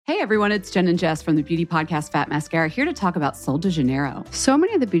Hey everyone, it's Jen and Jess from the beauty podcast Fat Mascara here to talk about Sol de Janeiro. So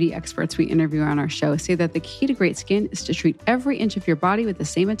many of the beauty experts we interview on our show say that the key to great skin is to treat every inch of your body with the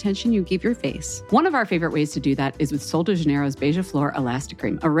same attention you give your face. One of our favorite ways to do that is with Sol de Janeiro's Beija Flor Elastic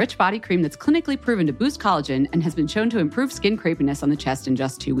Cream, a rich body cream that's clinically proven to boost collagen and has been shown to improve skin crepiness on the chest in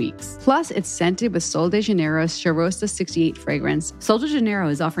just 2 weeks. Plus, it's scented with Sol de Janeiro's Charosta 68 fragrance. Sol de Janeiro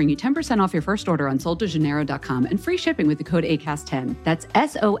is offering you 10% off your first order on soldejaneiro.com and free shipping with the code ACAST10. That's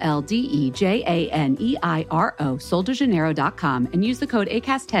SOLDEJANEIRO, soldejaneiro.com, and use the code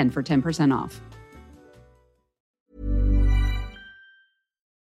ACAST10 for 10% off.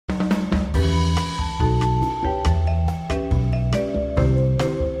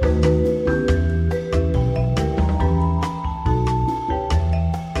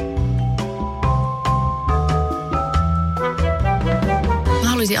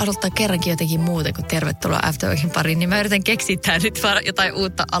 Haluaisin aloittaa kerrankin jotenkin muuta kuin tervetuloa Afterworkin pariin, niin mä yritän keksiä tää nyt jotain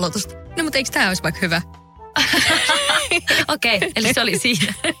uutta aloitusta. No, mutta eikö tää olisi vaikka hyvä? Okei, eli se oli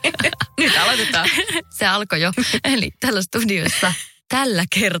siinä. Nyt aloitetaan. Se alkoi jo. Eli tällä studiossa tällä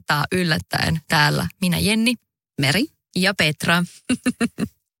kertaa yllättäen täällä minä Jenni, Meri ja Petra.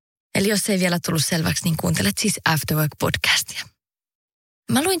 Eli jos ei vielä tullut selväksi, niin kuuntelet siis Afterwork-podcastia.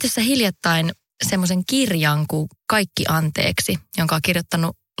 Mä luin tässä hiljattain semmoisen kirjan kuin Kaikki anteeksi, jonka on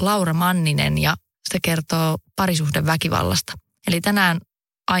kirjoittanut Laura Manninen, ja se kertoo parisuhdeväkivallasta. Eli tänään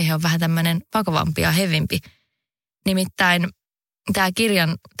aihe on vähän tämmöinen vakavampi ja hevimpi. Nimittäin tämä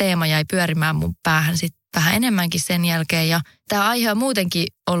kirjan teema jäi pyörimään mun päähän sitten vähän enemmänkin sen jälkeen. Ja tämä aihe on muutenkin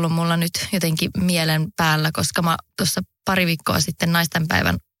ollut mulla nyt jotenkin mielen päällä, koska mä tuossa pari viikkoa sitten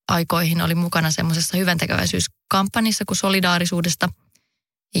naistenpäivän aikoihin olin mukana semmoisessa hyväntekeväisyyskampanjassa kuin Solidaarisuudesta.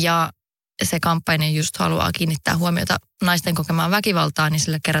 Ja se kampanja just haluaa kiinnittää huomiota naisten kokemaan väkivaltaan, niin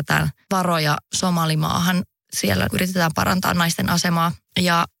sillä kerätään varoja Somalimaahan. Siellä yritetään parantaa naisten asemaa.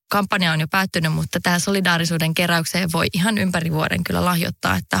 Ja kampanja on jo päättynyt, mutta tähän solidaarisuuden keräykseen voi ihan ympäri vuoden kyllä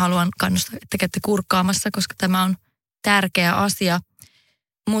lahjoittaa. Että haluan kannustaa, että käytte kurkkaamassa, koska tämä on tärkeä asia.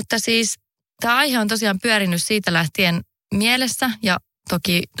 Mutta siis tämä aihe on tosiaan pyörinyt siitä lähtien mielessä, ja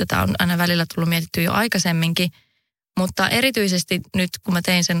toki tätä on aina välillä tullut mietittyä jo aikaisemminkin. Mutta erityisesti nyt, kun mä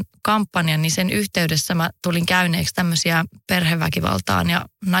tein sen kampanjan, niin sen yhteydessä mä tulin käyneeksi tämmöisiä perheväkivaltaan ja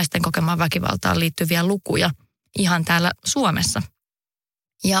naisten kokemaan väkivaltaan liittyviä lukuja ihan täällä Suomessa.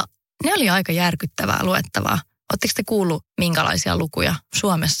 Ja ne oli aika järkyttävää luettavaa. Oletteko te kuullut, minkälaisia lukuja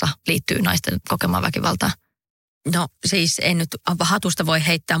Suomessa liittyy naisten kokemaan väkivaltaan? No siis en nyt hatusta voi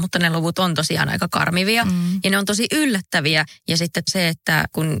heittää, mutta ne luvut on tosiaan aika karmivia ja ne on tosi yllättäviä. Ja sitten se, että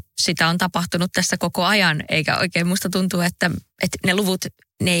kun sitä on tapahtunut tässä koko ajan, eikä oikein musta tuntuu, että ne luvut,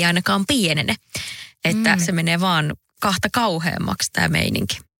 ne ei ainakaan pienene. Että se menee vaan kahta kauheammaksi tämä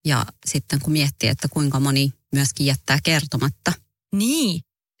meininki. Ja sitten kun miettii, että kuinka moni myöskin jättää kertomatta. Niin,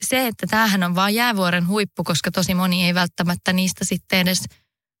 se, että tämähän on vaan jäävuoren huippu, koska tosi moni ei välttämättä niistä sitten edes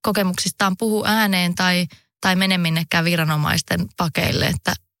kokemuksistaan puhu ääneen tai mene minnekään viranomaisten pakeille,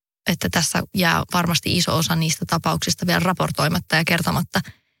 että tässä jää varmasti iso osa niistä tapauksista vielä raportoimatta ja kertomatta.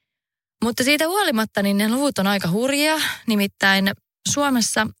 Mutta siitä huolimatta, niin ne luvut on aika hurjia. Nimittäin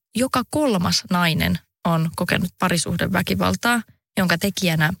Suomessa joka 3. nainen on kokenut parisuhdeväkivaltaa, jonka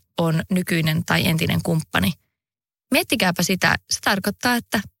tekijänä on nykyinen tai entinen kumppani. Miettikääpä sitä. Se tarkoittaa,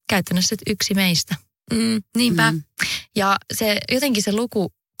 että käytännössä yksi meistä. Niinpä. Ja jotenkin se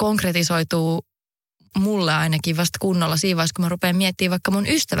luku konkretisoituu mulle ainakin vasta kunnolla siinä vaiheessa, kun mä rupean miettimään vaikka mun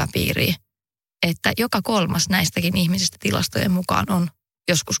ystäväpiiriä, että joka 3. näistäkin ihmisistä tilastojen mukaan on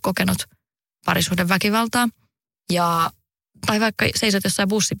joskus kokenut parisuhdeväkivaltaa. Tai vaikka seisot jossain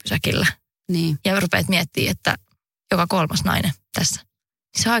bussipysäkillä ja rupeat miettimään, että joka 3. nainen tässä.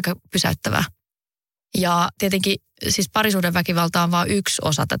 Se on aika pysäyttävää. Ja tietenkin siis parisuhdeväkivalta on vain yksi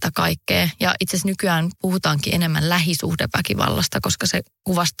osa tätä kaikkea. Ja itse asiassa nykyään puhutaankin enemmän lähisuhdeväkivallasta, koska se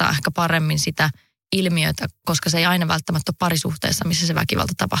kuvastaa ehkä paremmin sitä ilmiötä, koska se ei aina välttämättä ole parisuhteessa, missä se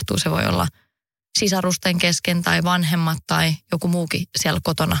väkivalta tapahtuu. Se voi olla sisarusten kesken tai vanhemmat tai joku muukin siellä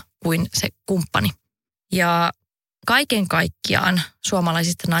kotona kuin se kumppani. Ja kaiken kaikkiaan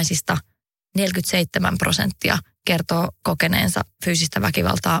suomalaisista naisista 47% kertoo kokeneensa fyysistä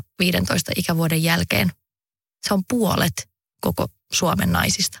väkivaltaa 15 ikävuoden jälkeen. Se on puolet koko Suomen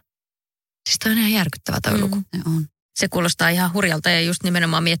naisista. Siis toi on ihan järkyttävä toi luku. On. Se kuulostaa ihan hurjalta ja just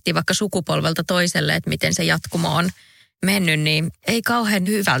nimenomaan miettii vaikka sukupolvelta toiselle, että miten se jatkumo on mennyt, niin ei kauhean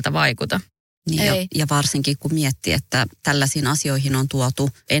hyvältä vaikuta. Niin ja varsinkin kun miettii, että tällaisiin asioihin on tuotu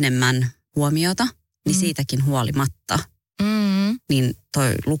enemmän huomiota, niin siitäkin huolimatta, niin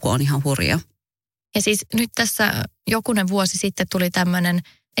toi luku on ihan hurja. Ja siis nyt tässä jokunen vuosi sitten tuli tämmöinen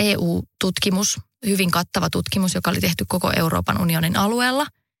EU-tutkimus, hyvin kattava tutkimus, joka oli tehty koko Euroopan unionin alueella.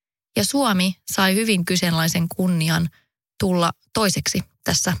 Ja Suomi sai hyvin kyseenalaisen kunnian tulla toiseksi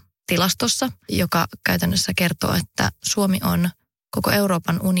tässä tilastossa, joka käytännössä kertoo, että Suomi on koko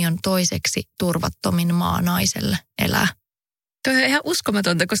Euroopan union toiseksi turvattomin maa naiselle elää. Tuo on ihan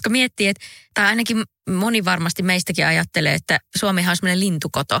uskomatonta, koska miettii, että, tai ainakin moni varmasti meistäkin ajattelee, että Suomihan on semmoinen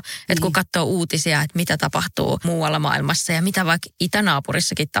lintukoto, että kun katsoo uutisia, että mitä tapahtuu muualla maailmassa ja mitä vaikka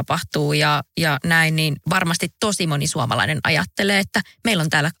itänaapurissakin tapahtuu ja näin, niin varmasti tosi moni suomalainen ajattelee, että meillä on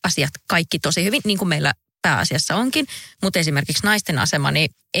täällä asiat kaikki tosi hyvin, niin kuin meillä pääasiassa onkin, mutta esimerkiksi naisten asema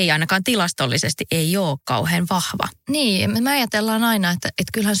niin ei ainakaan tilastollisesti ei ole kauhean vahva. Niin, me ajatellaan aina, että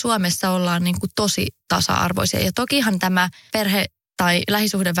kyllähän Suomessa ollaan niin kuin tosi tasa-arvoisia ja tokihan tämä perhe- tai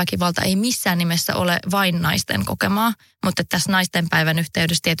lähisuhdeväkivalta ei missään nimessä ole vain naisten kokemaa, mutta tässä naisten päivän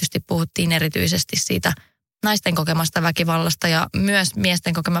yhteydessä tietysti puhuttiin erityisesti siitä naisten kokemasta väkivallasta ja myös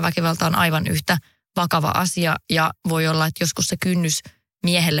miesten kokema väkivalta on aivan yhtä vakava asia ja voi olla, että joskus se kynnys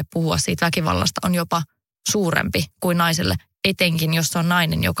miehelle puhua siitä väkivallasta on jopa suurempi kuin naiselle, etenkin jos se on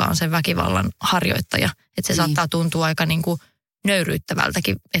nainen, joka on sen väkivallan harjoittaja. Että se saattaa tuntua aika niin kuin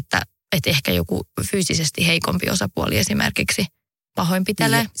nöyryyttävältäkin, että ehkä joku fyysisesti heikompi osapuoli esimerkiksi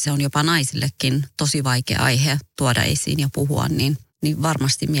pahoinpitelee. Se on jopa naisillekin tosi vaikea aihe tuoda esiin ja puhua, niin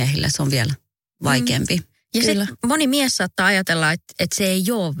varmasti miehille se on vielä vaikeampi. Ja sitten moni mies saattaa ajatella, että se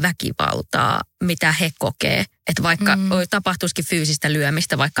ei ole väkivaltaa, mitä he kokee. Että vaikka tapahtuisikin fyysistä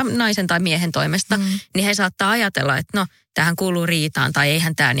lyömistä, vaikka naisen tai miehen toimesta, niin he saattaa ajatella, että no, tähän kuuluu riitaan tai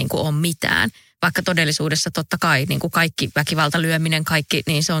eihän tämä niinku ole mitään. Vaikka todellisuudessa totta kai niinku kaikki väkivalta, lyöminen, kaikki,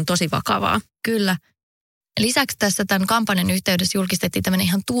 niin se on tosi vakavaa. Kyllä. Lisäksi tässä tämän kampanjan yhteydessä julkistettiin tämmöinen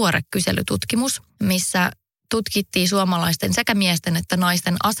ihan tuore kyselytutkimus, missä tutkittiin suomalaisten sekä miesten että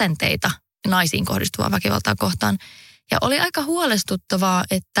naisten asenteita naisiin kohdistuvaa väkivaltaa kohtaan. Ja oli aika huolestuttavaa,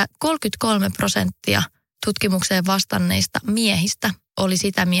 että 33% tutkimukseen vastanneista miehistä oli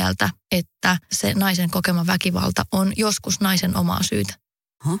sitä mieltä, että se naisen kokema väkivalta on joskus naisen omaa syytä.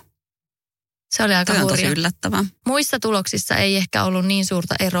 Se oli aika hurja. Tosi yllättävää. Muissa tuloksissa ei ehkä ollut niin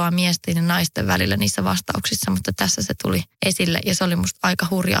suurta eroa miesten ja naisten välillä niissä vastauksissa, mutta tässä se tuli esille ja se oli musta aika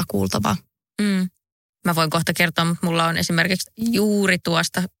hurjaa kuultavaa. Mä voin kohta kertoa, mutta mulla on esimerkiksi juuri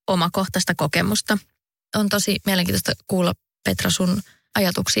tuosta omakohtaista kokemusta. On tosi mielenkiintoista kuulla, Petra, sun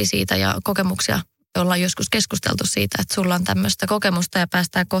ajatuksia siitä ja kokemuksia. Ollaan joskus keskusteltu siitä, että sulla on tämmöistä kokemusta ja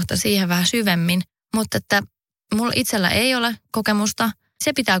päästään kohta siihen vähän syvemmin. Mutta että mulla itsellä ei ole kokemusta.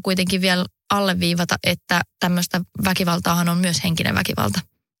 Se pitää kuitenkin vielä alleviivata, että tämmöistä väkivaltaahan on myös henkinen väkivalta.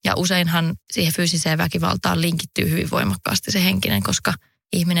 Ja useinhan siihen fyysiseen väkivaltaan linkittyy hyvin voimakkaasti se henkinen, koska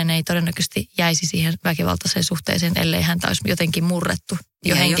ihminen ei todennäköisesti jäisi siihen väkivaltaiseen suhteeseen, ellei häntä olisi jotenkin murrettu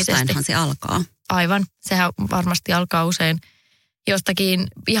jo henkisesti. Jostainhan se alkaa. Aivan. Sehän varmasti alkaa usein jostakin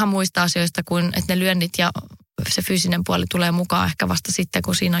ihan muista asioista kuin, että ne lyönnit ja se fyysinen puoli tulee mukaan ehkä vasta sitten,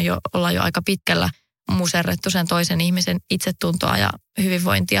 kun siinä ollaan jo aika pitkällä muserrettu sen toisen ihmisen itsetuntoa ja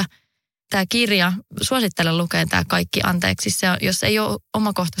hyvinvointia. Tämä kirja, suosittelen lukea tämä Kaikki anteeksi. Se, jos ei ole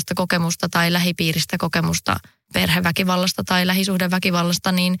omakohtaista kokemusta tai lähipiiristä kokemusta perheväkivallasta tai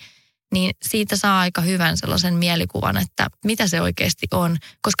lähisuhdeväkivallasta, niin siitä saa aika hyvän sellaisen mielikuvan, että mitä se oikeasti on.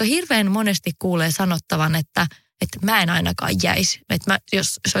 Koska hirveän monesti kuulee sanottavan, että mä en ainakaan jäisi. Että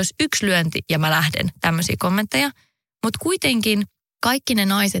jos se olisi yksi lyönti ja mä lähden, tämmöisiä kommentteja. Mutta kuitenkin kaikki ne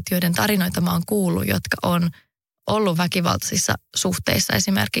naiset, joiden tarinoita mä oon kuullut, jotka on ollut väkivaltaisissa suhteissa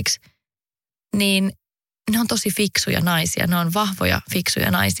esimerkiksi, niin ne on tosi fiksuja naisia. Ne on vahvoja,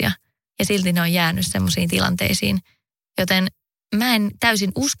 fiksuja naisia. Ja silti ne on jäänyt semmoisiin tilanteisiin. Joten mä en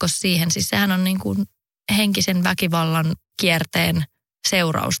täysin usko siihen. Siis sehän on niin kuin henkisen väkivallan kierteen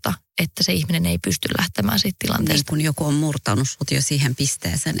seurausta, että se ihminen ei pysty lähtemään siitä tilanteesta. Niin kun joku on murtanut sut jo siihen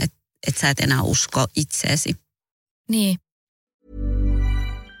pisteeseen, että sä et enää usko itseesi. Niin.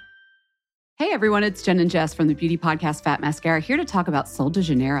 Hey everyone, it's Jen and Jess from the beauty podcast Fat Mascara here to talk about Sol de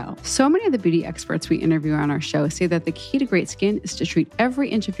Janeiro. So many of the beauty experts we interview on our show say that the key to great skin is to treat every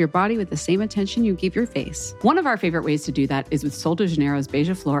inch of your body with the same attention you give your face. One of our favorite ways to do that is with Sol de Janeiro's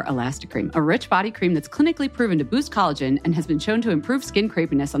Beija Flor Elastic Cream, a rich body cream that's clinically proven to boost collagen and has been shown to improve skin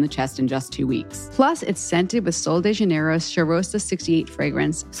crepiness on the chest in just 2 weeks. Plus, it's scented with Sol de Janeiro's Charosta 68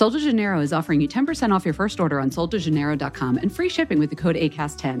 fragrance. Sol de Janeiro is offering you 10% off your first order on soldejaneiro.com and free shipping with the code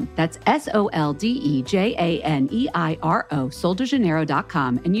ACAST10. That's SOLDEJANEIRO,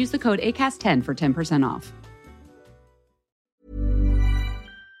 soldejaneiro.com, and use the code ACAST10 for 10% off.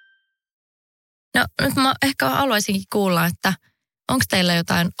 No nyt mä ehkä haluaisinkin kuulla, että onko teillä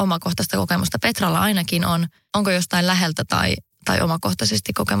jotain omakohtaista kokemusta? Petralla ainakin on. Onko jostain läheltä tai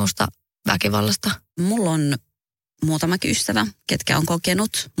omakohtaisesti kokemusta väkivallasta? Mulla on muutamakin ystävä, ketkä on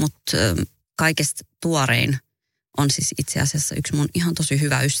kokenut, mutta kaikesta tuorein on siis itse asiassa yksi mun ihan tosi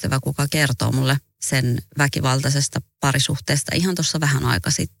hyvä ystävä, kuka kertoo mulle sen väkivaltaisesta parisuhteesta ihan tuossa vähän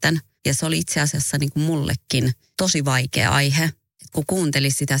aika sitten. Ja se oli itse asiassa niin kuin mullekin tosi vaikea aihe, että kun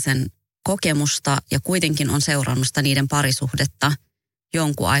kuuntelin sitä sen kokemusta ja kuitenkin on seurannut sitä niiden parisuhdetta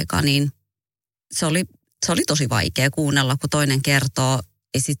jonkun aikaa, niin se oli tosi vaikea kuunnella, kun toinen kertoo.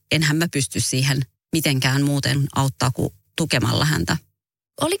 Ja enhän mä pysty siihen mitenkään muuten auttaa kuin tukemalla häntä.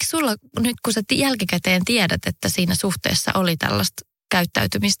 Oliko sulla nyt, kun sä jälkikäteen tiedät, että siinä suhteessa oli tällaista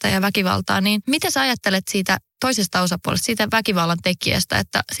käyttäytymistä ja väkivaltaa, niin mitä sä ajattelet siitä toisesta osapuolesta, siitä väkivallan tekijästä,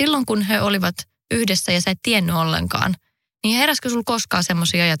 että silloin kun he olivat yhdessä ja sä et tiennyt ollenkaan, niin heräskö sulla koskaan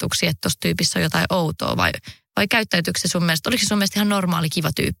semmoisia ajatuksia, että tuossa tyypissä on jotain outoa vai käyttäytyykö se sun mielestä, oliko se sun mielestä ihan normaali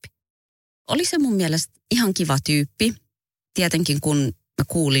kiva tyyppi? Oli se mun mielestä ihan kiva tyyppi. Tietenkin kun mä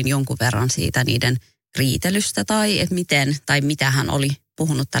kuulin jonkun verran siitä niiden riitelystä tai että miten tai mitä hän oli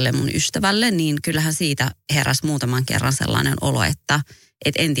puhunut tälle mun ystävälle, niin kyllähän siitä heräsi muutaman kerran sellainen olo, että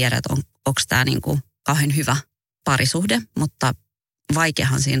en tiedä, että onko tämä niinku kauhean hyvä parisuhde, mutta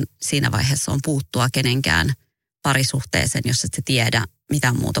vaikeahan siinä vaiheessa on puuttua kenenkään parisuhteeseen, jos et sä tiedä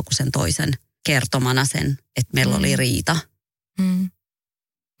mitään muuta kuin sen toisen kertomana sen, että meillä oli riita.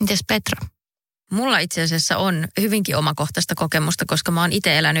 Mites Petra? Mulla itse asiassa on hyvinkin omakohtaista kokemusta, koska mä oon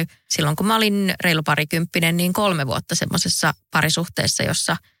itse elänyt silloin, kun mä olin reilu parikymppinen, niin 3 vuotta semmoisessa parisuhteessa,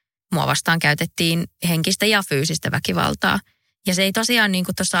 jossa mua vastaan käytettiin henkistä ja fyysistä väkivaltaa. Ja se ei tosiaan, niin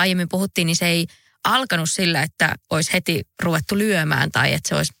kuin tuossa aiemmin puhuttiin, niin se ei alkanut sillä, että olisi heti ruvettu lyömään tai että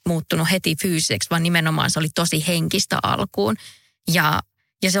se olisi muuttunut heti fyysiseksi, vaan nimenomaan se oli tosi henkistä alkuun. Ja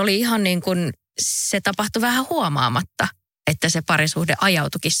se oli ihan niin kuin, se tapahtui vähän huomaamatta, että se parisuhde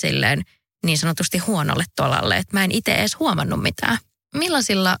ajautuikin silleen niin sanotusti huonolle tolalle, että mä en itse edes huomannut mitään.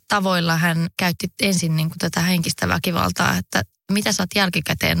 Millaisilla tavoilla hän käytti ensin niin kuin tätä henkistä väkivaltaa, että mitä sä oot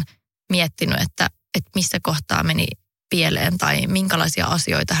jälkikäteen miettinyt, että missä kohtaa meni pieleen tai minkälaisia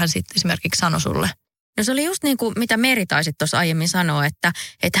asioita hän sitten esimerkiksi sanoi sulle? No se oli just niin kuin mitä Meri taisi tuossa aiemmin sanoa,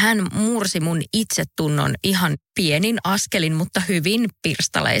 että hän mursi mun itsetunnon ihan pienin askelin, mutta hyvin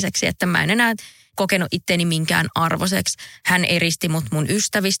pirstaleiseksi, että mä en enää kokenut itteeni minkään arvoiseksi. Hän eristi mut mun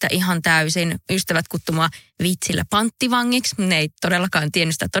ystävistä ihan täysin. Ystävät kutsui mua vitsillä panttivangiksi. Ne ei todellakaan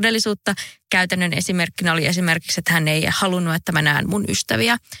tiennyt sitä todellisuutta. Käytännön esimerkkinä oli esimerkiksi, että hän ei halunnut, että mä näen mun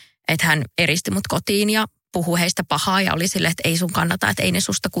ystäviä. Että hän eristi mut kotiin ja puhui heistä pahaa ja oli silleen, että ei sun kannata, että ei ne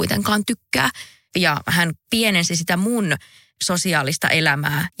susta kuitenkaan tykkää. Ja hän pienensi sitä mun sosiaalista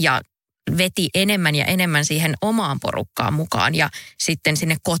elämää ja veti enemmän ja enemmän siihen omaan porukkaan mukaan ja sitten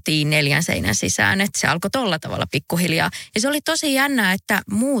sinne kotiin 4 seinän sisään. Että se alkoi tolla tavalla pikkuhiljaa. Ja se oli tosi jännää, että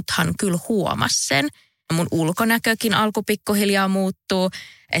muuthan kyllä huomasi sen. Mun ulkonäkökin alkoi pikkuhiljaa muuttua.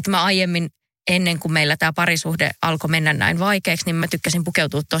 Että mä aiemmin, ennen kuin meillä tämä parisuhde alkoi mennä näin vaikeaksi, niin mä tykkäsin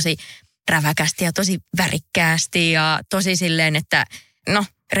pukeutua tosi räväkästi ja tosi värikkäästi ja tosi silleen, että no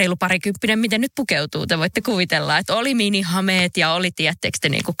reilu parikymppinen, miten nyt pukeutuu, te voitte kuvitella, että oli minihameet ja oli, tiedättekö te,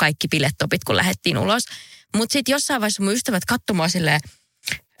 niin kuin kaikki bilettopit, kun lähdettiin ulos. Mutta sitten jossain vaiheessa mun ystävät katsoi mua silleen,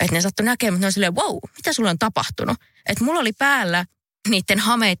 että ne sattui näkemään, mutta ne oli silleen, wow, mitä sulla on tapahtunut? Että mulla oli päällä niiden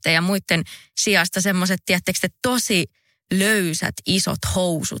hameiden ja muiden sijasta semmoiset, tiedättekö te, tosi löysät isot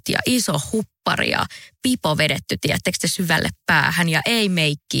housut ja iso huppari ja pipo vedetty, tiedättekö te, syvälle päähän ja ei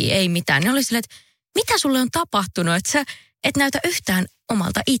meikkiä, ei mitään. Ne oli silleen, että mitä sulle on tapahtunut, että sä et näytä yhtään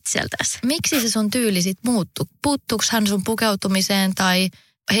omalta itseltäsi. Miksi se sun tyyli sit muuttui? Puuttuuko hän sun pukeutumiseen tai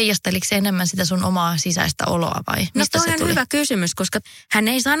heijasteliko se enemmän sitä sun omaa sisäistä oloa vai mistä no se tuli? On hyvä kysymys, koska hän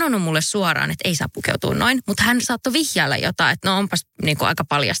ei sanonut mulle suoraan, että ei saa pukeutua noin, mutta hän saattoi vihjailla jotain, että no onpas niin kuin aika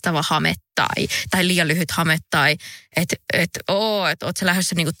paljastava hame tai liian lyhyt hame tai että oot sä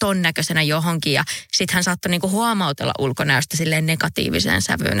lähdössä niin kuin ton näköisenä johonkin ja sitten hän saattoi niin kuin huomautella ulkonäöstä silleen negatiiviseen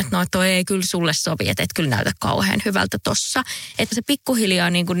sävyyn, että no toi ei kyllä sulle sovi, että et kyllä näytä kauhean hyvältä tossa. Että se pikkuhiljaa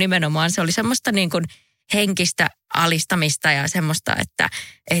niin kuin nimenomaan se oli semmoista niin kuin henkistä alistamista ja semmoista, että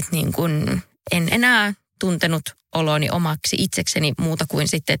niin kuin en enää tuntenut oloni omaksi itsekseni muuta kuin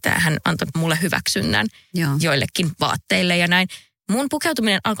sitten, että hän antoi mulle hyväksynnän joillekin vaatteille ja näin. Mun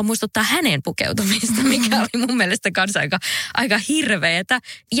pukeutuminen alkoi muistuttaa hänen pukeutumista, mikä oli mun mielestä kanssa aika hirveetä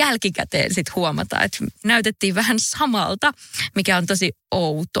jälkikäteen sitten huomata, että näytettiin vähän samalta, mikä on tosi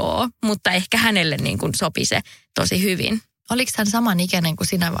outoa, mutta ehkä hänelle niin kuin sopi se tosi hyvin. Oliko hän samanikäinen kuin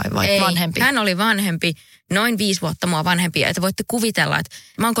sinä vai ei, vanhempi? Hän oli vanhempi, noin 5 vuotta mua vanhempi. Että voitte kuvitella, että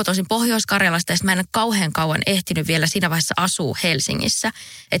mä oon kotoisin Pohjois-Karjalasta ja mä en ole kauhean kauan ehtinyt vielä siinä vaiheessa asua Helsingissä.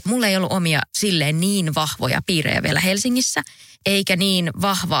 Että mulla ei ollut omia silleen niin vahvoja piirejä vielä Helsingissä, eikä niin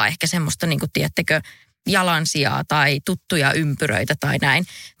vahvaa ehkä semmoista niin kuin tiedättekö, jalansijaa tai tuttuja ympyröitä tai näin,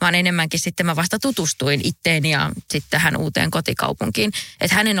 vaan enemmänkin sitten mä vasta tutustuin itteeni ja sitten tähän uuteen kotikaupunkiin.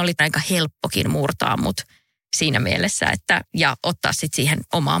 Että hänen oli aika helppokin murtaa mut siinä mielessä, että ja ottaa sitten siihen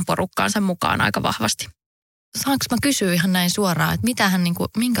omaan porukkaansa mukaan aika vahvasti. Saanko mä kysyä ihan näin suoraan, että mitä hän,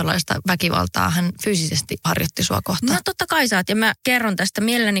 minkälaista väkivaltaa hän fyysisesti harjoitti sua kohtaan? No totta kai saat, ja mä kerron tästä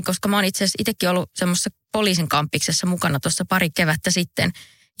mielelläni, koska mä oon itse asiassa itsekin ollut semmoisessa poliisin kampiksessa mukana tuossa pari kevättä sitten.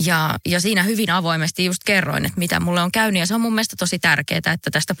 Ja siinä hyvin avoimesti just kerroin, että mitä mulle on käynyt. Ja se on mun mielestä tosi tärkeää,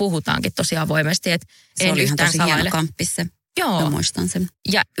 että tästä puhutaankin tosi avoimesti. Että se en oli ihan tosi salaile. hieno kamppis se. Joo. Mä muistan sen.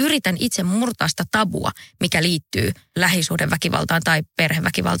 Ja yritän itse murtaa sitä tabua, mikä liittyy lähisuhdeväkivaltaan tai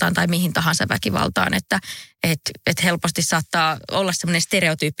perheväkivaltaan tai mihin tahansa väkivaltaan. Että helposti saattaa olla semmoinen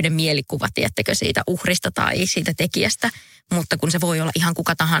stereotyyppinen mielikuva, tiettekö, siitä uhrista tai siitä tekijästä. Mutta kun se voi olla ihan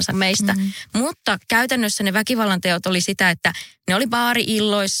kuka tahansa meistä. Mutta käytännössä ne väkivallan teot oli sitä, että ne oli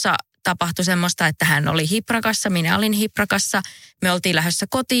baari-illoissa. Tapahtui semmoista, että hän oli hiprakassa, minä olin hiprakassa. Me oltiin lähdössä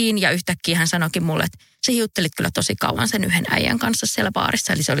kotiin ja yhtäkkiä hän sanoikin mulle, että sä hiuttelit kyllä tosi kauan sen yhden äijän kanssa siellä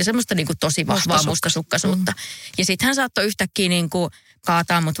baarissa. Eli se oli semmoista niin kuin tosi vahvaa mustasukkaisuutta. Ja sitten hän saattoi yhtäkkiä niin kuin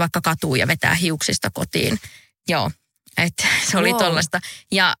kaataa mut vaikka katuun ja vetää hiuksista kotiin. Joo, että se oli tollaista.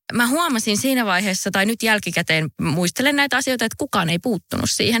 Ja mä huomasin siinä vaiheessa, tai nyt jälkikäteen muistelen näitä asioita, että kukaan ei puuttunut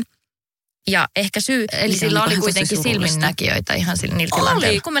siihen. Ja ehkä syy... Eli sillä oli kuitenkin silminnäkijöitä ihan niillä tilanteilla.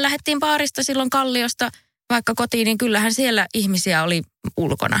 Oli, kun me lähdettiin baarista silloin Kalliosta vaikka kotiin, niin kyllähän siellä ihmisiä oli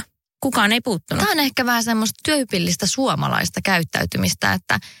ulkona. Kukaan ei puuttunut. Tämä on ehkä vähän semmoista tyypillistä suomalaista käyttäytymistä,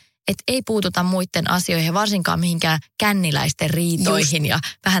 että ei puututa muiden asioihin, varsinkaan mihinkään känniläisten riitoihin ja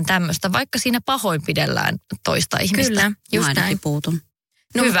vähän tämmöistä, vaikka siinä pahoinpidellään toista ihmistä. Kyllä, just näin. näin. Puutun.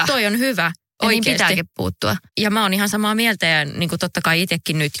 No hyvä. Toi on hyvä. Niin pitääkin puuttua. Ja mä oon ihan samaa mieltä ja niin kuin totta kai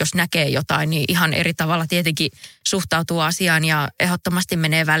itsekin nyt, jos näkee jotain, niin ihan eri tavalla tietenkin suhtautuu asiaan ja ehdottomasti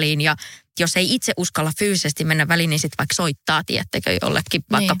menee väliin. Ja jos ei itse uskalla fyysisesti mennä väliin, niin sitten vaikka soittaa, tiettekö, jollekin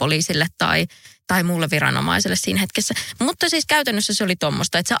vaikka poliisille tai muulle viranomaiselle siinä hetkessä. Mutta siis käytännössä se oli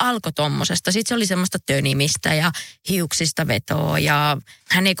tommoista, että se alkoi tommosesta. Sitten se oli semmoista tönimistä ja hiuksista vetoa ja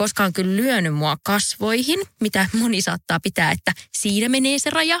hän ei koskaan kyllä lyönyt mua kasvoihin, mitä moni saattaa pitää, että siinä menee se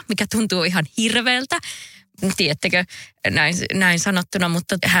raja, mikä tuntuu ihan hirveältä. Tiedättekö, näin sanottuna,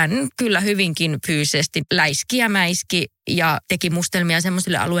 mutta hän kyllä hyvinkin fyysisesti läiski ja mäiski ja teki mustelmia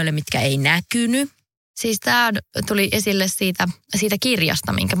semmoisille alueille, mitkä ei näkynyt. Siis tämä tuli esille siitä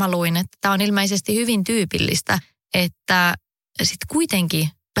kirjasta, minkä mä luin, että tämä on ilmeisesti hyvin tyypillistä, että sitten kuitenkin,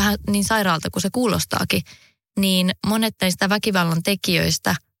 vähän niin sairaalta kuin se kuulostaakin, niin monet näistä väkivallan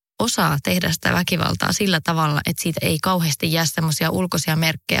tekijöistä osaa tehdä sitä väkivaltaa sillä tavalla, että siitä ei kauheasti jää semmoisia ulkoisia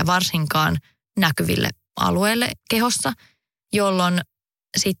merkkejä varsinkaan näkyville alueelle kehossa, jolloin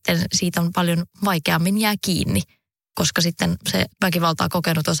sitten siitä on paljon vaikeammin jää kiinni, koska sitten se väkivaltaa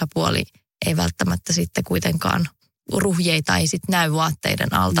kokenut osapuoli ei välttämättä sitten kuitenkaan ruhjeita ei sitten näy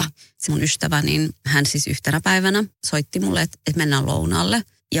vaatteiden alta. Se mun ystävä, niin hän siis yhtenä päivänä soitti mulle, että mennään lounaalle.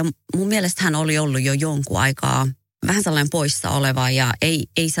 Ja mun mielestä hän oli ollut jo jonkun aikaa vähän sellainen poissa oleva ja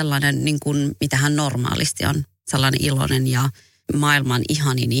ei sellainen niin kuin mitä hän normaalisti on, sellainen iloinen ja maailman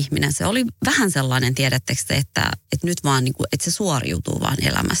ihanin ihminen. Se oli vähän sellainen, tiedättekö te, että nyt vaan niin kuin, että se suoriutuu vaan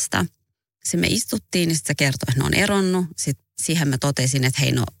elämästä. Sitten me istuttiin, niin se kertoi, että ne on eronnut. Sitten siihen mä totesin, että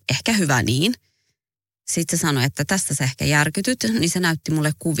hei, no ehkä hyvä niin. Sitten se sanoi, että tästä sä ehkä järkytyt, niin se näytti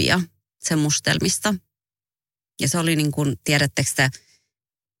mulle kuvia sen mustelmista. Ja se oli niin kuin, tiedättekö te,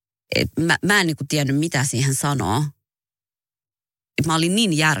 mä en niin kuin tiennyt, mitä siihen sanoo. Mä olin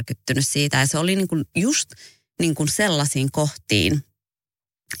niin järkyttynyt siitä ja se oli niin kuin just niin kuin sellaisiin kohtiin,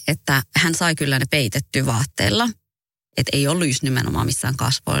 että hän sai kyllä ne peitettyä vaatteilla. Että ei ollut just nimenomaan missään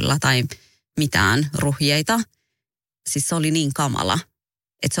kasvoilla tai mitään ruhjeita. Siis se oli niin kamala.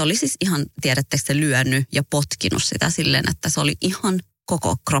 Että se oli siis ihan, tiedättekö se, lyönyt ja potkinut sitä silleen, että se oli ihan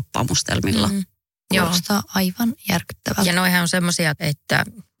koko kroppa mustelmilla. Kuulostaa aivan järkyttävältä. Ja noihän on semmoisia, että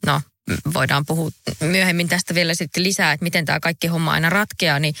no voidaan puhua myöhemmin tästä vielä sitten lisää, että miten tämä kaikki homma aina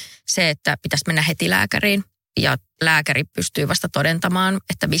ratkeaa, niin se, että pitäisi mennä heti lääkäriin. Ja lääkäri pystyy vasta todentamaan,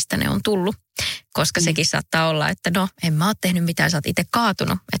 että mistä ne on tullut. Koska sekin saattaa olla, että no en mä ole tehnyt mitään, sä oot itse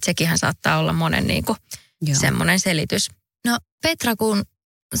kaatunut. Että sekinhän saattaa olla monen niinku semmoinen selitys. No Petra, kun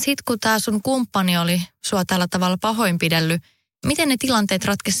tää sun kumppani oli sua tällä tavalla pahoinpidellyt, miten ne tilanteet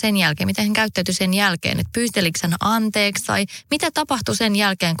ratkesi sen jälkeen? Miten hän käyttäytyi sen jälkeen? Että pyytelikö hän anteeksi tai mitä tapahtui sen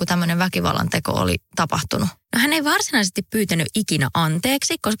jälkeen, kun tämmöinen väkivallan teko oli tapahtunut? No hän ei varsinaisesti pyytänyt ikinä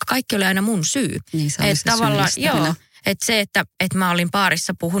anteeksi, koska kaikki oli aina mun syy. Niin se oli se syyllistäminen. Että se, että mä olin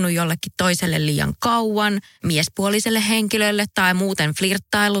baarissa puhunut jollekin toiselle liian kauan, miespuoliselle henkilölle tai muuten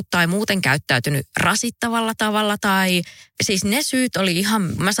flirttaillut tai muuten käyttäytynyt rasittavalla tavalla tai siis ne syyt oli ihan,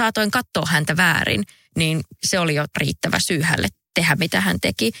 mä saatoin katsoa häntä väärin, niin se oli jo riittävä syy hänelle tehdä mitä hän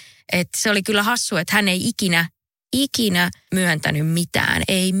teki. Että se oli kyllä hassu, että hän ei ikinä ikinä myöntänyt mitään.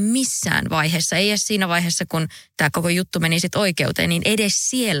 Ei missään vaiheessa. Ei edes siinä vaiheessa, kun tämä koko juttu meni sitten oikeuteen, niin edes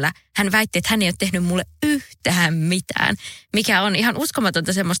siellä hän väitti, että hän ei ole tehnyt mulle yhtään mitään. Mikä on ihan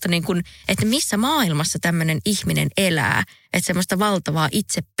uskomatonta semmoista, niin kuin, että missä maailmassa tämmöinen ihminen elää. Että semmoista valtavaa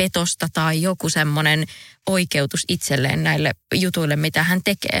itsepetosta tai joku semmoinen oikeutus itselleen näille jutuille, mitä hän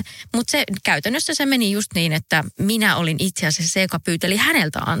tekee. Mutta käytännössä se meni just niin, että minä olin itse asiassa se, joka pyyteli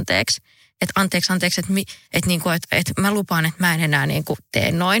häneltä anteeksi. Että anteeksi, että mä lupaan, että mä en enää niin kuin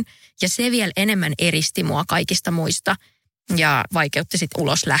tee noin. Ja se vielä enemmän eristi mua kaikista muista ja vaikeutti sitten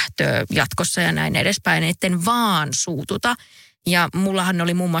uloslähtöä jatkossa ja näin edespäin, etten vaan suututa. Ja mullahan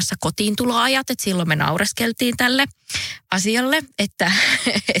oli muun muassa kotiintuloajat, että silloin me naureskeltiin tälle asialle, että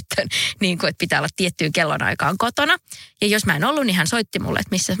pitää olla tiettyyn kellonaikaan kotona. Ja jos mä en ollut, niin hän soitti mulle,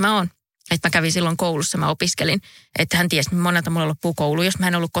 että missä mä oon. Että mä kävin silloin koulussa, mä opiskelin. Että hän tiesi, monelta mulla loppuu koulu. Jos mä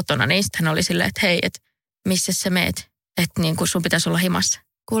en ollut kotona, niin sitten hän oli silleen, että hei, että missä sä meet? Että niin kuin sun pitäisi olla himassa.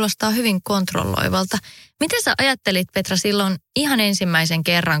 Kuulostaa hyvin kontrolloivalta. Miten sä ajattelit, Petra, silloin ihan ensimmäisen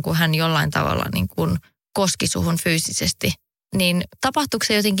kerran, kun hän jollain tavalla niin kuin koski suhun fyysisesti? Niin tapahtuiko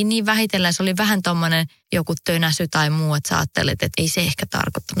se jotenkin niin vähitellen, se oli vähän tommoinen joku tönäsy tai muu, että sä ajattelit, että ei se ehkä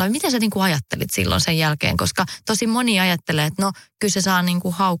tarkoittanut. No, miten sä niin kuin ajattelit silloin sen jälkeen? Koska tosi moni ajattelee, että no kyllä se saa niin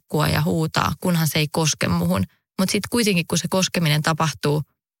kuin haukkua ja huutaa, kunhan se ei koske muhun. Mutta sitten kuitenkin, kun se koskeminen tapahtuu,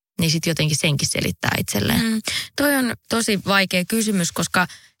 niin sitten jotenkin senkin selittää itselleen. Toi on tosi vaikea kysymys, koska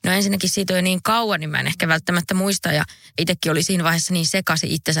no ensinnäkin siitä on jo niin kauan, niin mä en ehkä välttämättä muista. Ja itsekin oli siinä vaiheessa niin sekaisin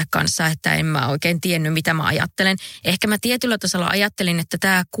itsensä kanssa, että en mä oikein tiennyt, mitä mä ajattelen. Ehkä mä tietyllä tasolla ajattelin, että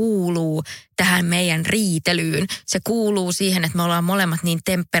tämä kuuluu tähän meidän riitelyyn. Se kuuluu siihen, että me ollaan molemmat niin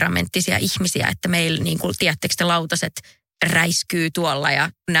temperamenttisia ihmisiä, että meillä niin kuin, tiedättekö te, lautaset räiskyy tuolla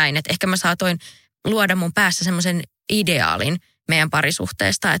ja näin. Että ehkä mä saatoin luoda mun päässä semmoisen ideaalin meidän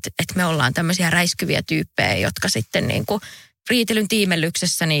parisuhteesta, että me ollaan tämmöisiä räiskyviä tyyppejä, jotka sitten niin kuin riitelyn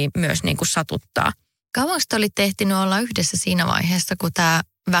tiimellyksessä niin myös niin kuin satuttaa. Kauanko te olitte ehtinyt olla yhdessä siinä vaiheessa, kun tämä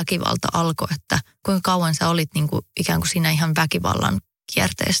väkivalta alkoi, että kuinka kauan sä olit niin kuin ikään kuin siinä ihan väkivallan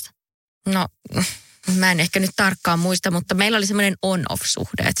kierteessä? No, mä en ehkä nyt tarkkaan muista, mutta meillä oli semmoinen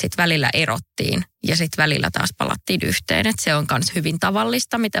on-off-suhde, että sitten välillä erottiin ja sitten välillä taas palattiin yhteen. Että se on myös hyvin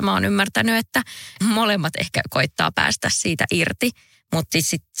tavallista, mitä mä oon ymmärtänyt, että molemmat ehkä koittaa päästä siitä irti, mutta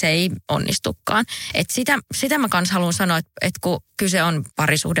sitten se ei onnistukaan. Että sitä mä kans haluan sanoa, että kun kyse on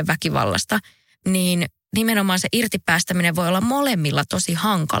parisuhdeväkivallasta, niin nimenomaan se irtipäästäminen voi olla molemmilla tosi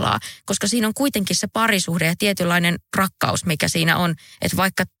hankalaa, koska siinä on kuitenkin se parisuhde ja tietynlainen rakkaus, mikä siinä on. Että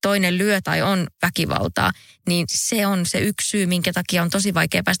vaikka toinen lyö tai on väkivaltaa, niin se on se yksi syy, minkä takia on tosi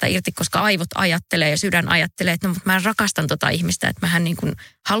vaikea päästä irti, koska aivot ajattelee ja sydän ajattelee, että no, mutta mä rakastan tota ihmistä, että mähän niin kuin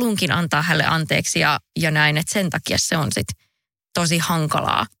halunkin antaa hänelle anteeksi ja näin, että sen takia se on sitten tosi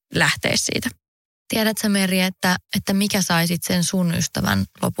hankalaa lähteä siitä. Tiedätkö, Meri, että mikä sai sit sen sun ystävän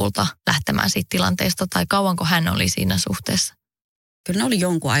lopulta lähtemään siitä tilanteesta tai kauanko hän oli siinä suhteessa? Kyllä ne oli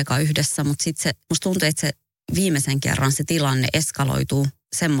jonkun aikaa yhdessä, mutta sitten se, musta tuntuu, että se viimeisen kerran se tilanne eskaloituu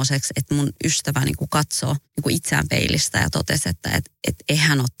semmoiseksi, että mun ystävä niin kuin katsoo niin kuin itseään peilistä ja totesi, että ei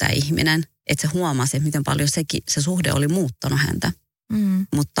hän ole tämä ihminen. Että se huomasi, että miten paljon se suhde oli muuttanut häntä.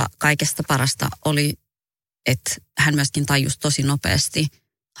 Mutta kaikesta parasta oli, että hän myöskin tajusi tosi nopeasti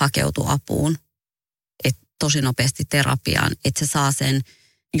hakeutua apuun. Tosi nopeasti terapiaan, että se saa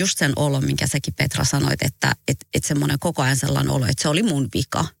just sen olon, minkä säkin Petra sanoit, että semmoinen koko ajan sellainen olo, että se oli mun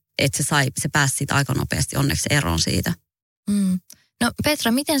vika. Että se pääsi siitä aika nopeasti onneksi eroon siitä. No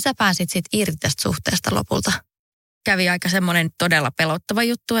Petra, miten sä pääsit sitten irti tästä suhteesta lopulta? Kävi aika semmoinen todella pelottava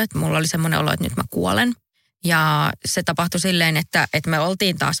juttu, että mulla oli semmoinen olo, että nyt mä kuolen. Ja se tapahtui silleen, että me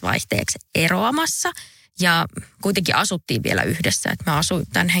oltiin taas vaihteeksi eroamassa. Ja kuitenkin asuttiin vielä yhdessä, että mä asuin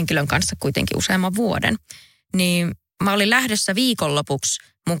tämän henkilön kanssa kuitenkin useamman vuoden. Niin mä olin lähdössä viikonlopuksi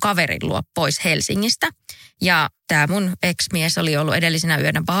mun kaverin luo pois Helsingistä. Ja tämä mun ex-mies oli ollut edellisenä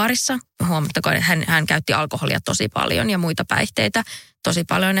yönä baarissa. Huomattakoon, että hän käytti alkoholia tosi paljon ja muita päihteitä tosi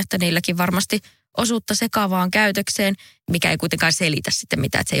paljon, että niilläkin varmasti osuutta sekavaan käytökseen, mikä ei kuitenkaan selitä sitten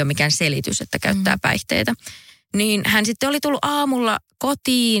mitään, että se ei ole mikään selitys, että käyttää päihteitä. Niin hän sitten oli tullut aamulla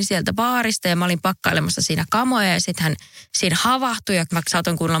kotiin sieltä baarista ja mä olin pakkailemassa siinä kamoja ja sitten hän siinä havahtui ja mä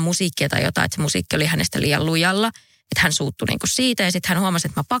saatoin kuunnella musiikkia tai jotain, että se musiikki oli hänestä liian lujalla. Että hän suuttui niinku siitä ja sitten hän huomasi,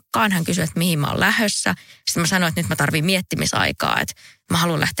 että mä pakkaan. Hän kysyi, että mihin mä oon lähdössä. Sitten mä sanoin, että nyt mä tarviin miettimisaikaa, että mä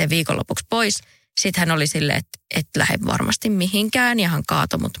haluan lähteä viikonlopuksi pois. Sitten hän oli silleen, että lähde varmasti mihinkään ja hän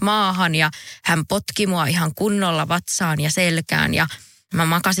kaatoi mut maahan ja hän potki mua ihan kunnolla vatsaan ja selkään ja mä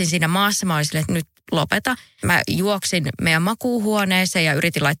makasin siinä maassa. Mä olin silleen, että nyt lopeta. Mä juoksin meidän makuuhuoneeseen ja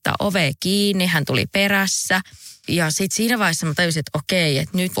yritin laittaa ovea kiinni. Hän tuli perässä. Ja sitten siinä vaiheessa mä tajusin, että okei,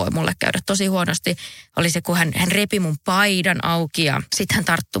 että nyt voi mulle käydä tosi huonosti. Oli se, kun hän repi mun paidan auki ja sitten hän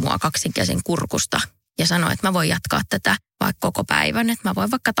tarttui mua kaksinkäsin kurkusta ja sanoi, että mä voin jatkaa tätä vaikka koko päivän, että mä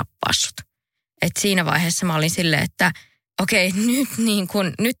voin vaikka tappaa sut. Että siinä vaiheessa mä olin silleen, että okei,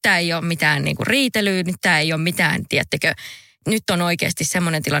 nyt tää ei ole mitään niin kuin riitelyä, nyt tää ei ole mitään, tiedättekö, nyt on oikeasti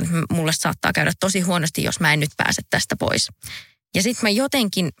semmoinen tilanne, että mulle saattaa käydä tosi huonosti, jos mä en nyt pääse tästä pois. Ja sitten mä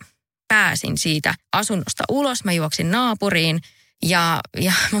jotenkin pääsin siitä asunnosta ulos, mä juoksin naapuriin ja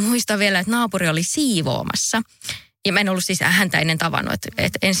mä muistan vielä, että naapuri oli siivoamassa. Ja mä en ollut siis häntä ennen tavannut,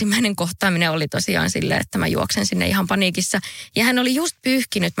 että ensimmäinen kohtaaminen oli tosiaan silleen, että mä juoksen sinne ihan paniikissa. Ja hän oli just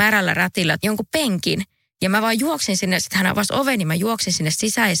pyyhkinyt märällä rätillä jonkun penkin. Ja mä vaan juoksin sinne, sitten hän avasi oven, niin mä juoksin sinne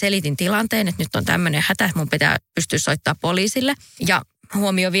sisään ja selitin tilanteen, että nyt on tämmöinen hätä, että mun pitää pystyä soittamaan poliisille. Ja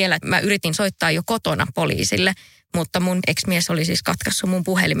huomio vielä, että mä yritin soittaa jo kotona poliisille, mutta mun ex-mies oli siis katkaissut mun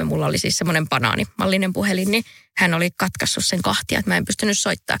puhelimen. Mulla oli siis semmoinen banaanimallinen puhelin, niin hän oli katkaissut sen kahtia, että mä en pystynyt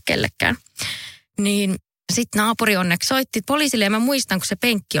soittaa kellekään. Niin sitten naapuri onneksi soitti poliisille ja mä muistan, kun se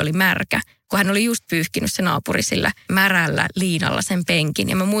penkki oli märkä, kun hän oli just pyyhkinyt se naapuri sillä märällä liinalla sen penkin.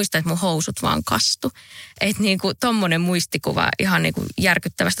 Ja mä muistan, että mun housut vaan kastu. Että niinku tommonen muistikuva ihan niinku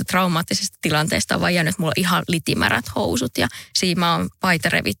järkyttävästä traumaattisesta tilanteesta on vaan jäänyt, mulla ihan litimärät housut ja siima on paita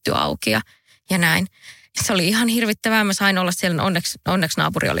revitty auki ja näin. Se oli ihan hirvittävää. Mä sain olla siellä, onneksi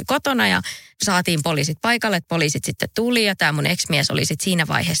naapuri oli kotona ja saatiin poliisit paikalle, että poliisit sitten tuli. Ja tämä mun ex-mies oli sitten siinä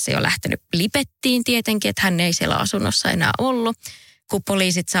vaiheessa jo lähtenyt lipettiin tietenkin, että hän ei siellä asunnossa enää ollut, kun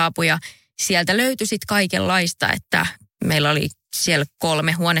poliisit saapui. Ja sieltä löytyi sitten kaikenlaista, että meillä oli siellä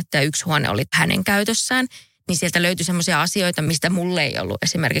 3 huonetta ja 1 huone oli hänen käytössään. Niin sieltä löytyi semmoisia asioita, mistä mulle ei ollut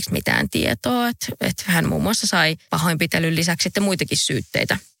esimerkiksi mitään tietoa. Että hän muun muassa sai pahoinpitelyn lisäksi sitten muitakin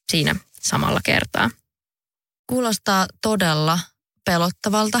syytteitä siinä samalla kertaa. Kuulostaa todella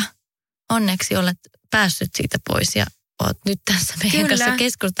pelottavalta. Onneksi olet päässyt siitä pois ja olet nyt tässä meidän kanssa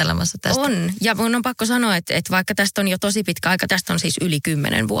keskustelemassa tästä. On. Ja mun on pakko sanoa, että vaikka tästä on jo tosi pitkä aika, tästä on siis yli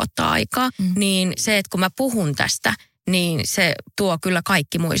 10 vuotta aikaa, niin se, että kun mä puhun tästä, niin se tuo kyllä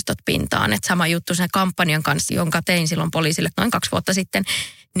kaikki muistot pintaan. Että sama juttu sen kampanjan kanssa, jonka tein silloin poliisille noin 2 vuotta sitten,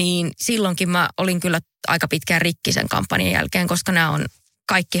 niin silloinkin mä olin kyllä aika pitkään rikki sen kampanjan jälkeen, koska nämä on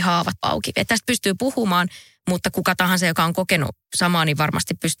kaikki haavat auki. Että tästä pystyy puhumaan, mutta kuka tahansa, joka on kokenut samaa, niin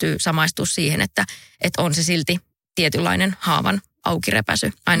varmasti pystyy samaistumaan siihen, että on se silti tietynlainen haavan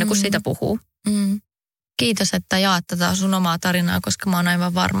aukirepäsy, aina kun siitä puhuu. Kiitos, että jaat tätä sun omaa tarinaa, koska mä oon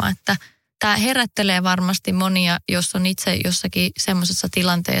aivan varma, että tämä herättelee varmasti monia, jos on itse jossakin semmoisessa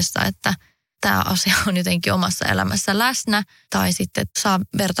tilanteessa, että tämä asia on jotenkin omassa elämässä läsnä, tai sitten saa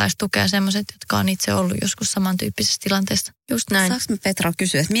vertaistukea semmoiset, jotka on itse ollut joskus samantyyppisessä tilanteessa. Just näin. Saanko mä Petra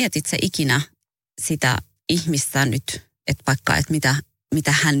kysyä, että mietit sä ikinä sitä ihmistä nyt, että vaikka, että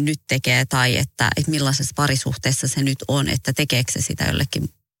mitä hän nyt tekee, tai että millaisessa parisuhteessa se nyt on, että tekeekö se sitä jollekin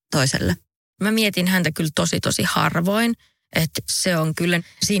toiselle? Mä mietin häntä kyllä tosi harvoin, että se on kyllä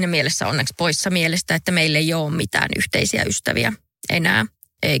siinä mielessä onneksi poissa mielestä, että meillä ei ole mitään yhteisiä ystäviä enää.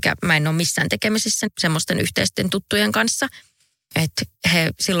 Eikä mä en ole missään tekemisissä semmoisten yhteisten tuttujen kanssa. Että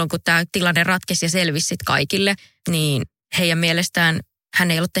silloin kun tämä tilanne ratkesi ja selvisi kaikille, niin heidän mielestään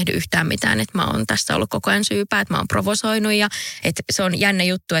hän ei ollut tehnyt yhtään mitään. Että mä oon tässä ollut koko ajan syypää, että mä oon provosoinut. Ja että se on jännä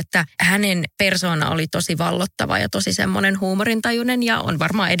juttu, että hänen persoona oli tosi vallottava ja tosi semmoinen huumorintajuinen ja on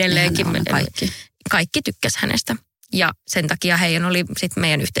varmaan edelleenkin. Kaikki tykkäs hänestä. Ja sen takia heidän oli, sitten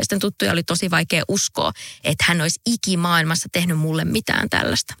meidän yhteisten tuttuja oli tosi vaikea uskoa, että hän olisi ikimaailmassa tehnyt mulle mitään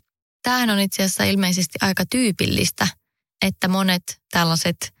tällaista. Tämähän on itse asiassa ilmeisesti aika tyypillistä, että monet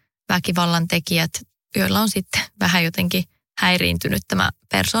tällaiset väkivallan tekijät, joilla on sitten vähän jotenkin häiriintynyt tämä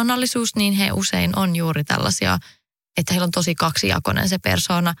persoonallisuus, niin he usein on juuri tällaisia, että heillä on tosi kaksijakoinen se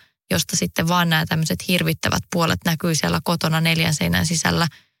persoona, josta sitten vaan nämä tämmöiset hirvittävät puolet näkyy siellä kotona 4 seinän sisällä.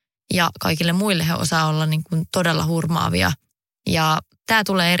 Ja kaikille muille he osaa olla niin kuin todella hurmaavia. Ja tämä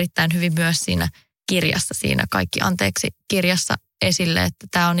tulee erittäin hyvin myös siinä kirjassa, siinä Kaikki anteeksi -kirjassa esille, että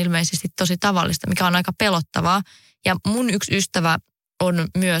tämä on ilmeisesti tosi tavallista, mikä on aika pelottavaa. Ja mun yksi ystävä on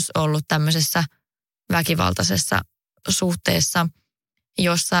myös ollut tämmöisessä väkivaltaisessa suhteessa,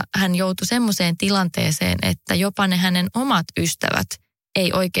 jossa hän joutui semmoiseen tilanteeseen, että jopa ne hänen omat ystävät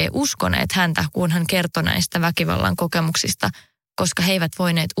ei oikein uskoneet häntä, kun hän kertoi näistä väkivallan kokemuksista, koska he eivät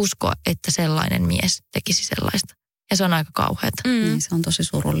voineet uskoa, että sellainen mies tekisi sellaista. Ja se on aika kauheata. Niin, se on tosi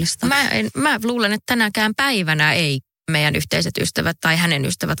surullista. Mä luulen, että tänäkään päivänä ei meidän yhteiset ystävät tai hänen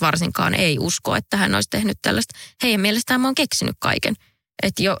ystävät varsinkaan ei usko, että hän olisi tehnyt tällaista. Heidän mielestään mä oon keksinyt kaiken.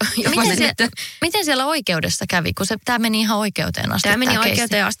 Miten siellä oikeudessa kävi, kun tämä meni ihan oikeuteen asti? Tämä meni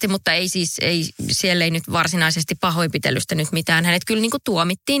oikeuteen asti, mutta siellä ei nyt varsinaisesti pahoinpitelystä nyt mitään. Hänet kyllä niin kuin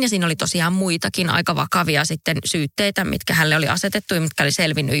tuomittiin ja siinä oli tosiaan muitakin aika vakavia sitten syytteitä, mitkä hänelle oli asetettu ja mitkä oli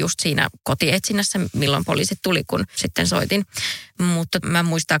selvinnyt just siinä kotietsinnässä, milloin poliisit tuli, kun sitten soitin. Mutta mä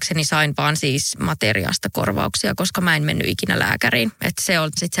muistaakseni sain vaan siis materiaasta korvauksia, koska mä en mennyt ikinä lääkäriin. Että se on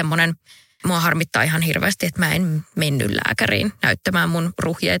sitten semmoinen, mua harmittaa ihan hirveästi, että mä en mennyt lääkäriin näyttämään mun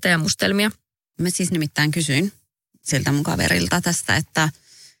ruhjeita ja mustelmia. Mä siis nimittäin kysyin siltä mun kaverilta tästä, että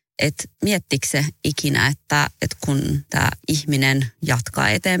miettikö se ikinä, että kun tämä ihminen jatkaa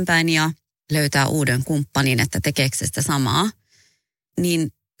eteenpäin ja löytää uuden kumppanin, että tekeekö se sitä samaa,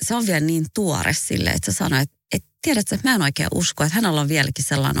 niin se on vielä niin tuore sille, että sä sanoit, että tiedätkö, että mä en oikein usko, että hänellä on vieläkin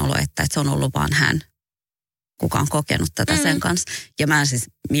sellainen olo, että se on ollut vaan hän, kuka on kokenut tätä sen kanssa. Ja mä en siis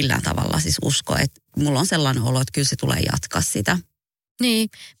millään tavalla siis usko, että mulla on sellainen olo, että kyllä se tulee jatkaa sitä. Niin,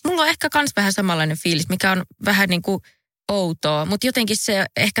 mulla on ehkä kans vähän samanlainen fiilis, mikä on vähän niin kuin outoa, mutta jotenkin se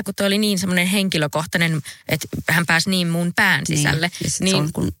ehkä kun toi oli niin semmoinen henkilökohtainen, että hän pääsi niin mun pään sisälle. Niin, ja se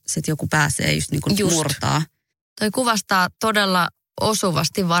on, kun sit joku pääsee just niin kuin murtaa. Toi kuvastaa todella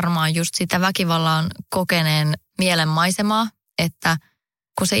osuvasti varmaan just sitä väkivallan kokeneen mielenmaisemaa, että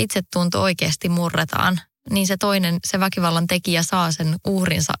kun se itse tunto oikeasti murretaan, niin se väkivallan tekijä saa sen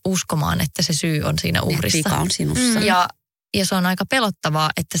uhrinsa uskomaan, että se syy on siinä uhrissa. Vika on sinussa. Ja se on aika pelottavaa,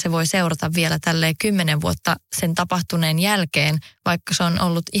 että se voi seurata vielä tälleen 10 vuotta sen tapahtuneen jälkeen, vaikka se on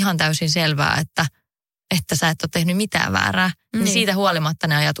ollut ihan täysin selvää, että sä et ole tehnyt mitään väärää. Niin siitä huolimatta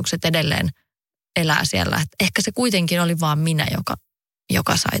ne ajatukset edelleen elää siellä. Että ehkä se kuitenkin oli vaan minä,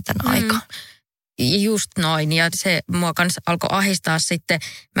 joka sai tämän aikaan. Just noin, ja se mua kanssa alkoi ahistaa sitten.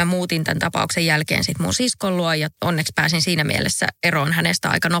 Mä muutin tämän tapauksen jälkeen sitten mun siskon luo, ja onneksi pääsin siinä mielessä eroon hänestä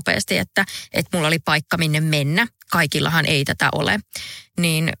aika nopeasti, että mulla oli paikka minne mennä. Kaikillahan ei tätä ole.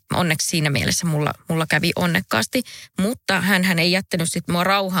 Niin onneksi siinä mielessä mulla kävi onnekkaasti. Mutta hän ei jättänyt sitten mua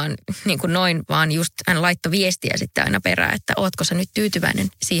rauhaan niin kuin noin, vaan just hän laittoi viestiä sitten aina perään, että ootko sä nyt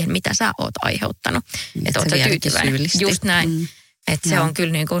tyytyväinen siihen, mitä sä oot aiheuttanut. Että oot sä tyytyväinen. Syyllisti. Just näin. Että se on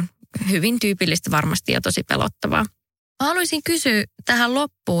kyllä niin kuin hyvin tyypillistä varmasti ja tosi pelottavaa. Mä haluaisin kysyä tähän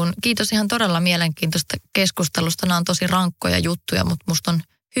loppuun. Kiitos ihan todella mielenkiintoista keskustelusta. Nämä on tosi rankkoja juttuja, mutta musta on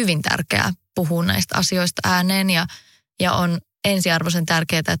hyvin tärkeää puhua näistä asioista ääneen. Ja on ensiarvoisen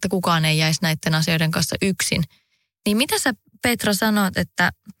tärkeää, että kukaan ei jäisi näiden asioiden kanssa yksin. Niin mitä sä, Petra, sanot,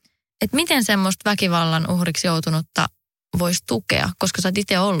 että miten semmoista väkivallan uhriksi joutunutta voisi tukea? Koska sä oot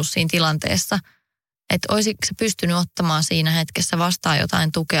itse ollut siinä tilanteessa. Että olisitko sä pystynyt ottamaan siinä hetkessä vastaan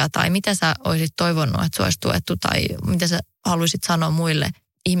jotain tukea tai mitä sä olisit toivonut, että sua olisi tuettu tai mitä sä haluaisit sanoa muille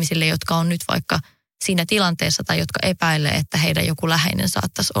ihmisille, jotka on nyt vaikka siinä tilanteessa tai jotka epäilee, että heidän joku läheinen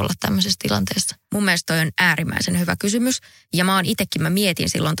saattaisi olla tämmöisessä tilanteessa? Mun mielestä toi on äärimmäisen hyvä kysymys ja mä mietin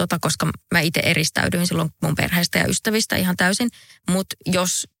silloin koska mä itse eristäydyin silloin mun perheestä ja ystävistä ihan täysin, mutta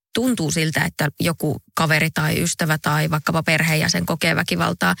jos tuntuu siltä, että joku kaveri tai ystävä tai vaikkapa perheenjäsen kokee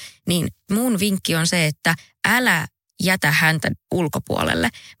väkivaltaa, niin mun vinkki on se, että älä jätä häntä ulkopuolelle,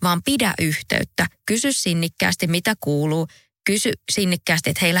 vaan pidä yhteyttä. Kysy sinnikkäästi, mitä kuuluu. Kysy sinnikkäästi,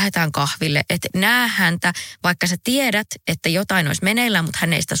 että hei, lähdetään kahville. Että näe häntä, vaikka sä tiedät, että jotain olisi meneillään, mutta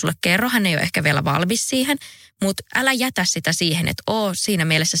hän ei sitä sulle kerro. Hän ei ole ehkä vielä valmis siihen. Mutta älä jätä sitä siihen, että oo siinä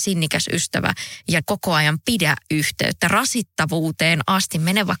mielessä sinnikäs ystävä ja koko ajan pidä yhteyttä rasittavuuteen asti.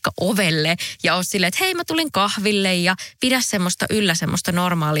 Mene vaikka ovelle ja oo silleen, että hei, mä tulin kahville ja pidä semmoista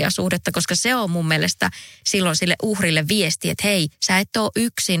normaalia suhdetta, koska se on mun mielestä silloin sille uhrille viesti, että hei, sä et ole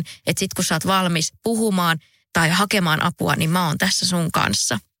yksin, että sit kun sä oot valmis puhumaan tai hakemaan apua, niin mä oon tässä sun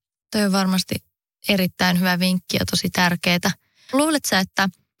kanssa. Toi on varmasti erittäin hyvä vinkki ja tosi tärkeää. Luuletko sä, että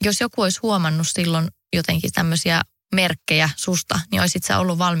jos joku olisi huomannut silloin jotenkin tämmöisiä merkkejä susta, niin olisit sä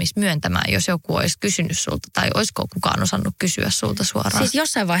ollut valmis myöntämään, jos joku olisi kysynyt sulta, tai olisiko kukaan osannut kysyä sulta suoraan? Siis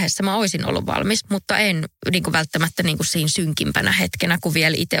jossain vaiheessa mä olisin ollut valmis, mutta en välttämättä siinä synkimpänä hetkenä, kun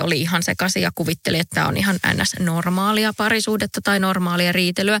vielä itse oli ihan sekaisin ja kuvitteli, että tämä on ihan normaalia parisuudetta tai normaalia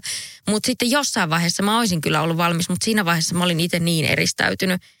riitelyä. Mutta sitten jossain vaiheessa mä olisin kyllä ollut valmis, mutta siinä vaiheessa mä olin itse niin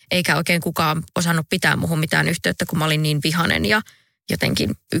eristäytynyt, eikä oikein kukaan osannut pitää muhun mitään yhteyttä, kun mä olin niin vihanen ja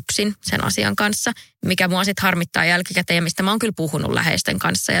jotenkin yksin sen asian kanssa, mikä mua sitten harmittaa jälkikäteen ja mistä mä oon kyllä puhunut läheisten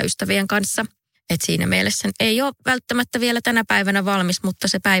kanssa ja ystävien kanssa. Että siinä mielessä ei ole välttämättä vielä tänä päivänä valmis, mutta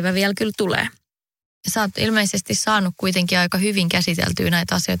se päivä vielä kyllä tulee. Sä oot ilmeisesti saanut kuitenkin aika hyvin käsiteltyä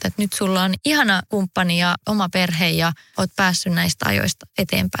näitä asioita, että nyt sulla on ihana kumppani ja oma perhe ja oot päässyt näistä ajoista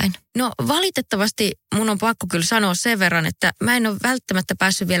eteenpäin. No valitettavasti mun on pakko kyllä sanoa sen verran, että mä en ole välttämättä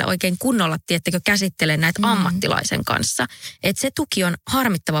päässyt vielä oikein kunnolla, tiettekö, käsittelemään näitä ammattilaisen kanssa. Että se tuki on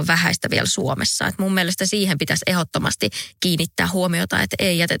harmittavan vähäistä vielä Suomessa. Että mun mielestä siihen pitäisi ehdottomasti kiinnittää huomiota, että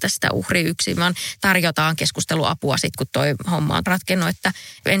ei jätetä sitä uhria yksin, vaan tarjotaan keskusteluapua sitten, kun toi homma on ratkennut. Että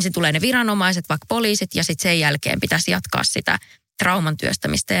ensin tulee ne viranomaiset, vaikka poliisit, ja sitten sen jälkeen pitäisi jatkaa sitä trauman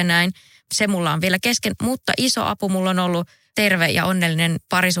työstämistä ja näin. Se mulla on vielä kesken, mutta iso apu mulla on ollut terve ja onnellinen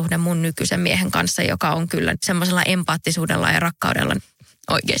parisuhde mun nykyisen miehen kanssa, joka on kyllä semmoisella empaattisuudella ja rakkaudella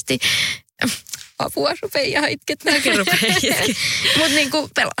oikeasti apua rupeaa ihan itkettämäänkin mutta niinku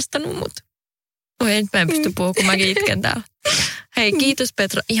pelastanut mut. Oi, mä en pysty puhumaan, kun mäkin itken täällä. Hei, kiitos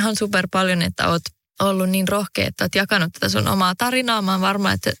Petra ihan super paljon, että oot ollut niin rohkea, että oot jakanut tätä sun omaa tarinaa. Mä oon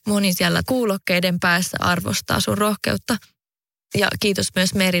varma, että moni siellä kuulokkeiden päässä arvostaa sun rohkeutta. Ja kiitos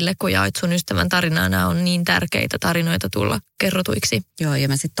myös Merille, kun jaoit sun ystävän tarinaa. Nämä on niin tärkeitä tarinoita tulla kerrotuiksi. Joo, ja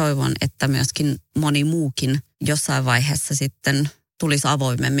mä sitten toivon, että myöskin moni muukin jossain vaiheessa sitten tulisi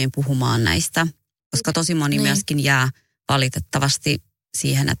avoimemmin puhumaan näistä. Koska tosi moni myöskin jää valitettavasti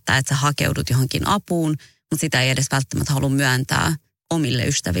siihen, että sä hakeudut johonkin apuun, mutta sitä ei edes välttämättä halua myöntää omille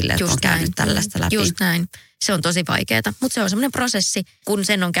ystäville, että on käynyt tällaista läpi. Just näin. Se on tosi vaikeaa, mutta se on semmoinen prosessi. Kun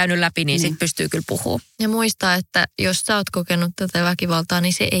sen on käynyt läpi, niin sitten pystyy kyllä puhumaan. Ja muistaa, että jos sä oot kokenut tätä väkivaltaa,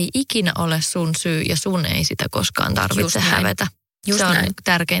 niin se ei ikinä ole sun syy ja sun ei sitä koskaan tarvitse hävetä. Se on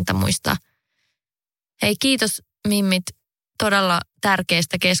tärkeintä muistaa. Hei, kiitos Mimmit todella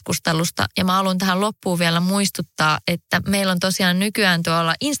tärkeästä keskustelusta. Ja mä haluan tähän loppuun vielä muistuttaa, että meillä on tosiaan nykyään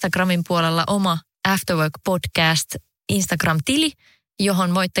tuolla Instagramin puolella oma Afterwork Podcast Instagram-tili,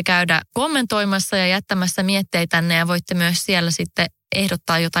 johon voitte käydä kommentoimassa ja jättämässä mietteitänne ja voitte myös siellä sitten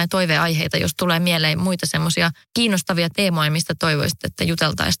ehdottaa jotain toiveaiheita, jos tulee mieleen muita semmoisia kiinnostavia teemoja, mistä toivoisitte, että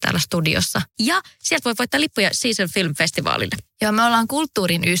juteltaisiin täällä studiossa. Ja sieltä voi voittaa lippuja Season Film Festivalille. Joo, me ollaan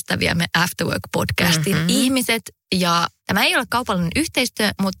kulttuurin ystäviä, me Afterwork Podcastin ihmiset ja tämä ei ole kaupallinen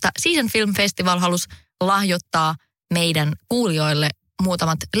yhteistyö, mutta Season Film Festival halusi lahjoittaa meidän kuulijoille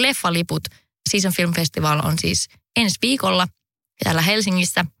muutamat leffaliput. Season Film Festival on siis ensi viikolla täällä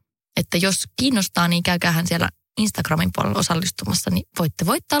Helsingissä, että jos kiinnostaa, niin käykäähän siellä Instagramin puolella osallistumassa, niin voitte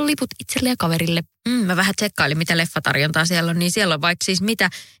voittaa liput itselle ja kaverille. Mä vähän tsekkailin, mitä leffatarjontaa siellä on, niin siellä on vaikka siis mitä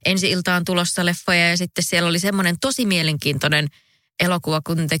ensi iltaan tulossa leffoja ja sitten siellä oli semmoinen tosi mielenkiintoinen elokuva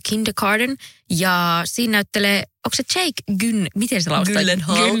kuin The Kindergarten ja siinä näyttelee, onko se Jake miten se laustaa?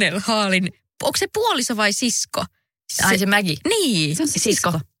 Gyllenhaalin. Onko se puoliso vai sisko? Ai se Maggie. Niin. Se on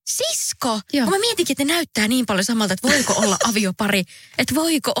sisko. Sisko? Joo. Mä mietinkin, että ne näyttää niin paljon samalta, että voiko olla aviopari, että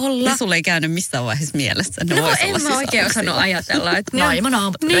voiko olla... Ja sulle ei käynyt missään vaiheessa mielessä. No en mä oikein osannut ajatella. Että Naimana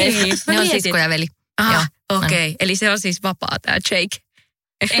on. Niin. Ne on sisko ja veli. Aha, okei. Eli se on siis vapaa tää Jake.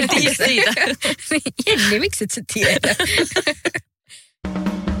 En tiedä siitä. Jenni, miksi et sä tiedä?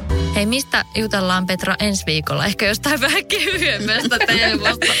 Hei, mistä jutellaan Petra ensi viikolla? Ehkä jostain vähän kevyemmästä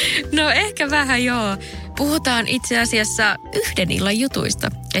teemasta. No ehkä vähän joo. Puhutaan itse asiassa yhden illan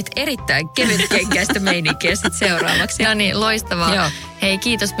jutuista. Että erittäin kevytkenkäistä meininkiä sitten seuraavaksi. No niin, loistavaa. Joo. Hei,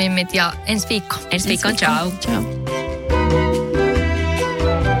 kiitos Mimmit ja ensi viikko. Ensi viikkoon, ciao. Ciao.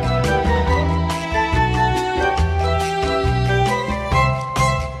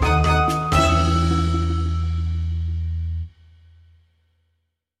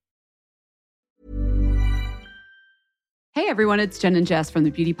 Hey everyone, it's Jen and Jess from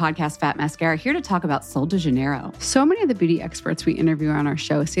the beauty podcast Fat Mascara here to talk about Sol de Janeiro. So many of the beauty experts we interview on our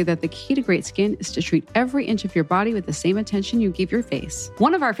show say that the key to great skin is to treat every inch of your body with the same attention you give your face.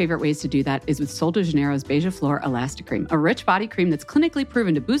 One of our favorite ways to do that is with Sol de Janeiro's Beija Flor Elastic Cream, a rich body cream that's clinically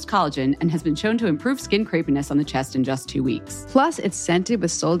proven to boost collagen and has been shown to improve skin crepiness on the chest in just 2 weeks. Plus, it's scented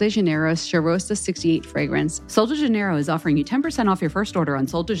with Sol de Janeiro's Charosta 68 fragrance. Sol de Janeiro is offering you 10% off your first order on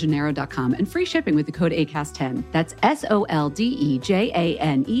soldejaneiro.com and free shipping with the code ACAST10. That's SOLDEJANEIRO,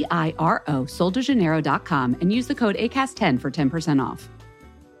 soldejaneiro.com, and use the code ACAST10 for 10% off.